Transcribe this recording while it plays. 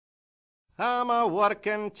I'm a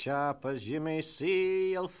working chap, as you may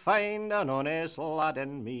see. You'll find an honest lad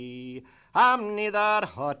in me. I'm neither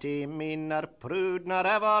haughty, mean, nor prude, nor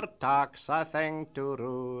ever tax a thing too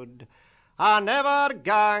rude. I never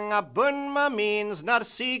gang abune my means, nor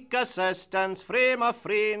seek assistance frae my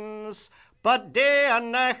friends. But day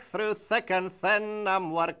and night, through thick and thin, I'm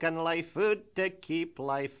working life out to keep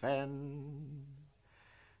life in.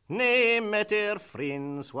 Nay, met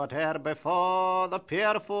friends, whate'er before, the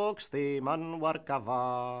puir folks they mun work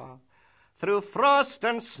ava. Through frost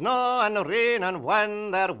and snow and rain and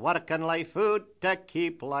wind, they're working life out to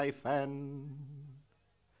keep life in.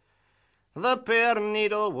 The puir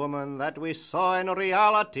needle woman that we saw in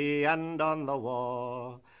reality and on the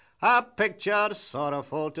wall, a picture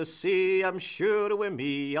sorrowful to see, I'm sure with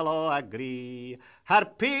me you'll all agree. Her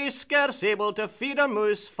pea scarce able to feed a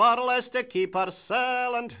moose, far less to keep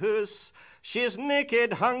hersel and hoose. She's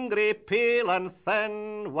naked, hungry, pale and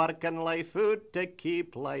thin, working life out to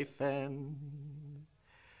keep life in.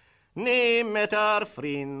 Nay, met our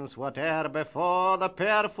friends, whate'er before, the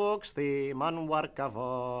puir folks they mun work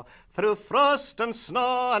ava. Through frost and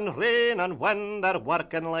snow and rain and wind, they're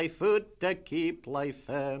working life out to keep life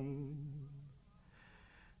in.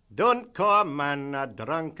 Don't call a man a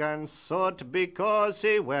drunken sot because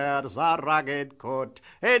he wears a ragged coat.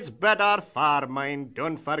 It's better for mind,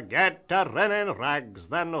 don't forget, to run in rags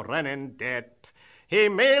than run in debt. He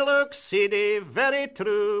may look seedy, very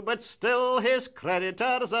true, but still his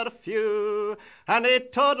creditors are few, and he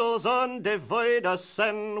toddles on devoid of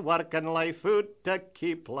sin, working life out to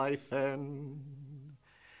keep life in.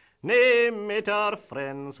 Nay, meet our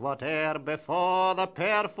friends, whate'er before, the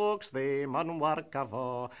puir folks they mun work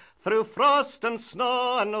ava. Through frost and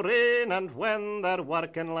snow and rain and wind, they're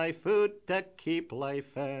working life out to keep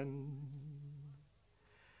life in.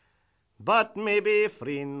 But maybe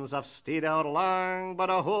friends have stayed out long,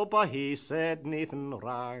 but I hope he said nothing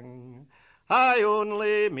wrong. I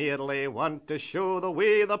only merely want to show the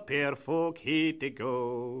way the puir folk he to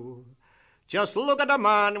go. Just look at a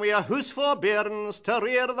man wi' a hoose for bairns to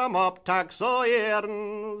rear them up, tax o'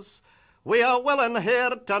 earns. Wi' a willing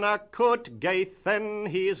heart and a coat gae thin,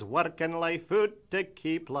 he's working life out to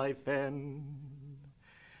keep life in.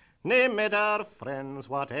 Nay, met our friends,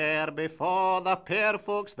 whate'er before, the puir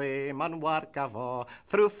folks they mun work ava.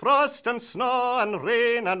 Through frost and snow and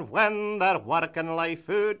rain and wind, they're working life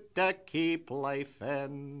out to keep life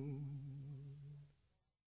in.